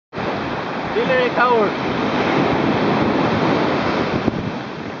Dilly coward.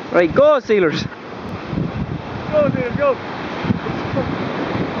 Right, go Steelers. Go, Dilly, go.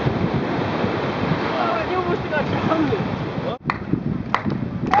 You must have actually done this.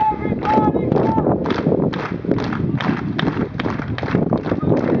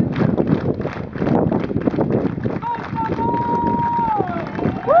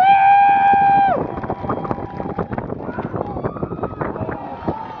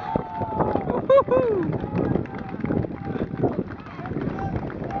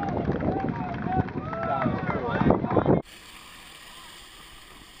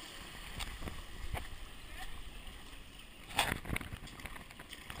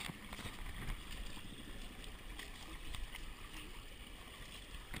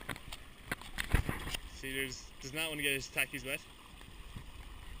 Cedars does not want to get his tackies wet.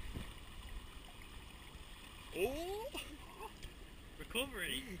 Oh!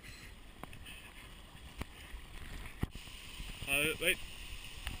 Recovery! Wait.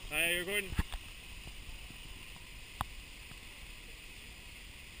 Hi, you're recording.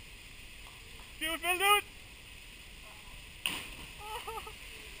 Do it, Phil, do it!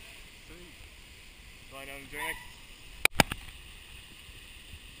 Right down the next.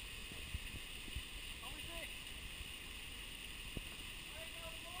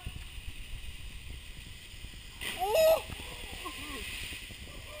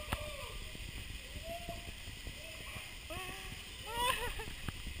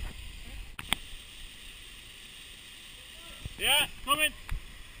 Yeah, coming.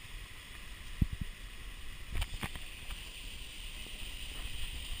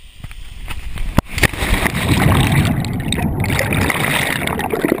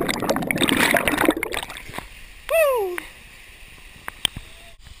 Woo!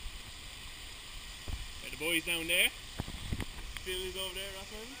 Right, the boys down there. Phil is over there,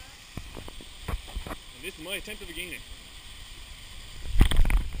 Rossman. And this is my attempt at beginning.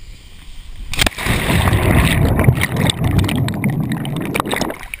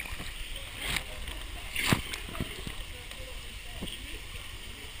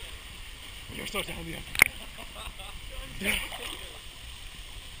 You're so down here.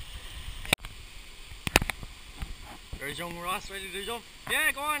 There's young Ross ready to jump.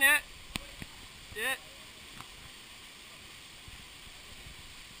 Yeah, go on, yeah. Yeah.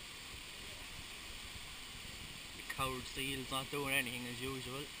 The coward seal's not doing anything as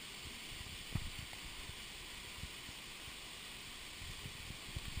usual.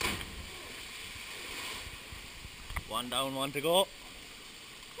 One down, one to go.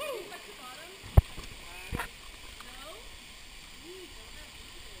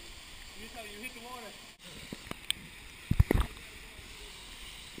 You hit the water.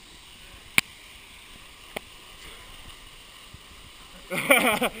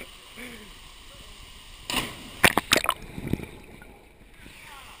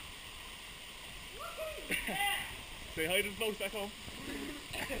 Say hi to the folks back home.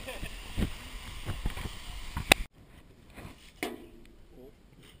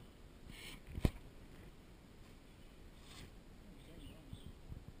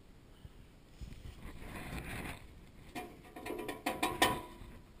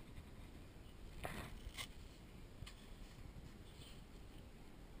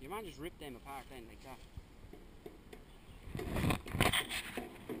 You might just rip them apart then, like that.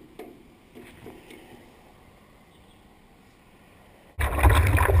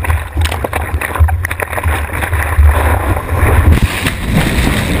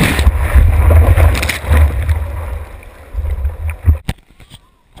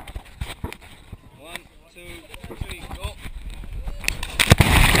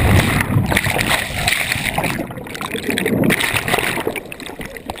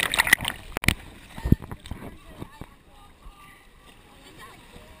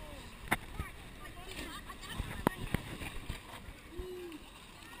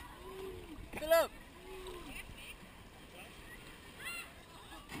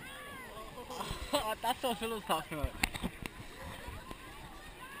 That's what Phil was talking about.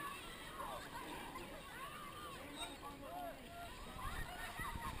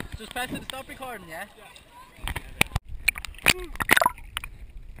 Just press it to stop recording, yeah?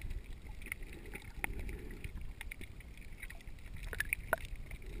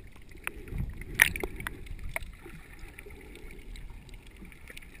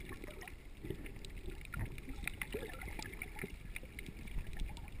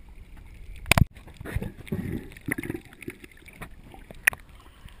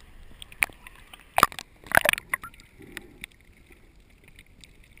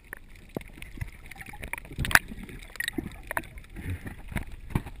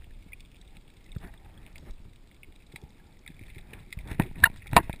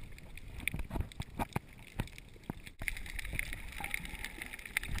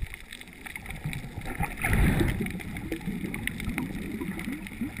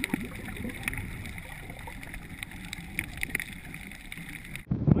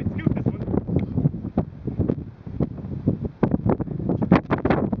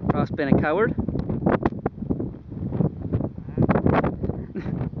 being a coward.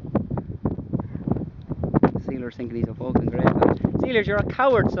 Sealer's thinking he's a fucking great guy. Sealers, you're a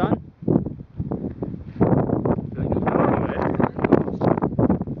coward, son.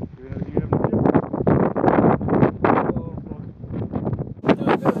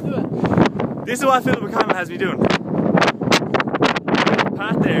 This is what Philip O'Connell has me doing.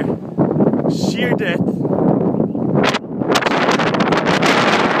 Path there, sheer death.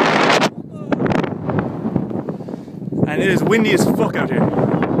 And it is windy as fuck out here.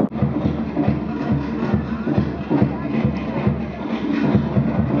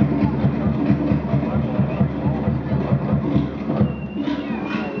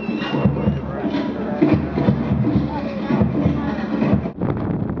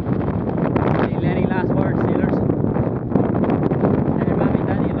 Any last words, Sealers? Tell your mommy,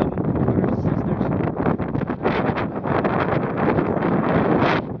 daddy you love them, brothers, sisters.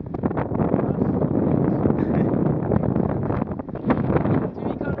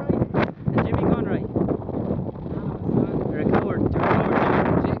 Jimmy Conroy. You're a coward. You're a coward.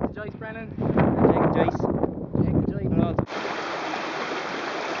 Jake the Joyce Brennan. Jake Joyce. Jake the Joyce.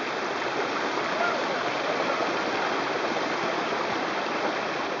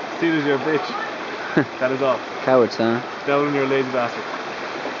 Steelers, you're a bitch. That is all. Cowards, huh? Devlin, you're a lazy bastard.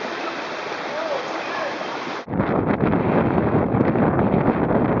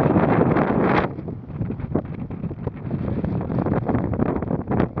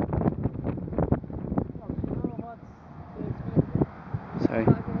 Sorry.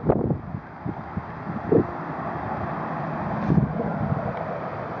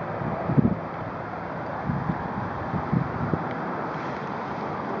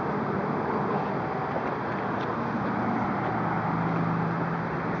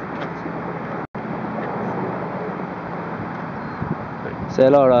 Say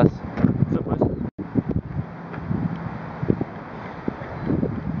hello, Ross. What's up, boys?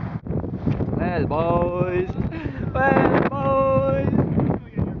 Well, boys. Well, boys.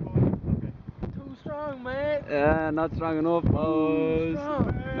 Too strong, mate. Yeah, not strong enough, boys.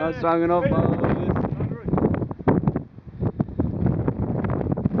 Strong. Not strong enough, boys.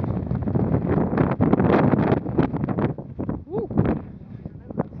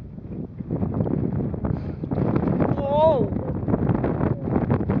 Whoa.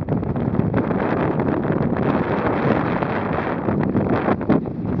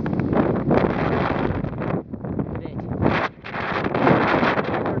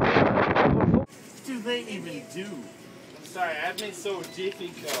 Do they even do? I'm sorry, I've been so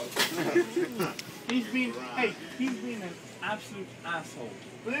difficult. he's been an absolute asshole.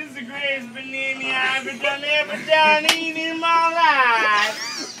 But this is the greatest banana I've ever done eating in my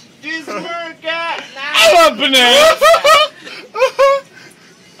life. Just work out. I love bananas.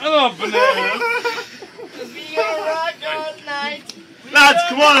 I love bananas. Be alright all night. Lads,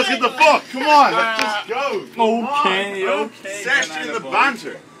 come on, let's get the fuck. Come on, let's just go. Okay, okay. Section in the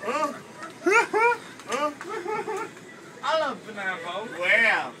banter. I love banana boat.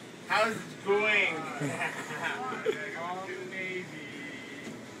 Well, how's it going?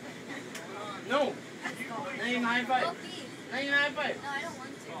 No. 99.5. 99.5. No, I don't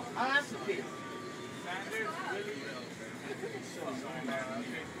want to. I'll have to pay.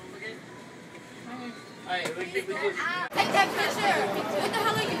 Alright, we Take that picture. What the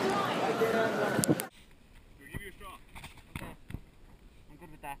hell are you doing? Give you a straw. I'm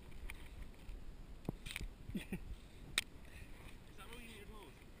good with that. Is that what you need your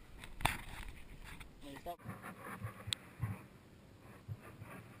clothes? Wait, stop.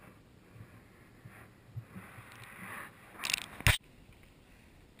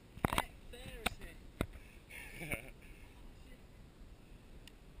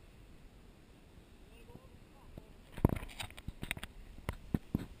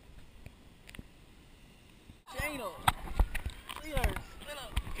 Channel.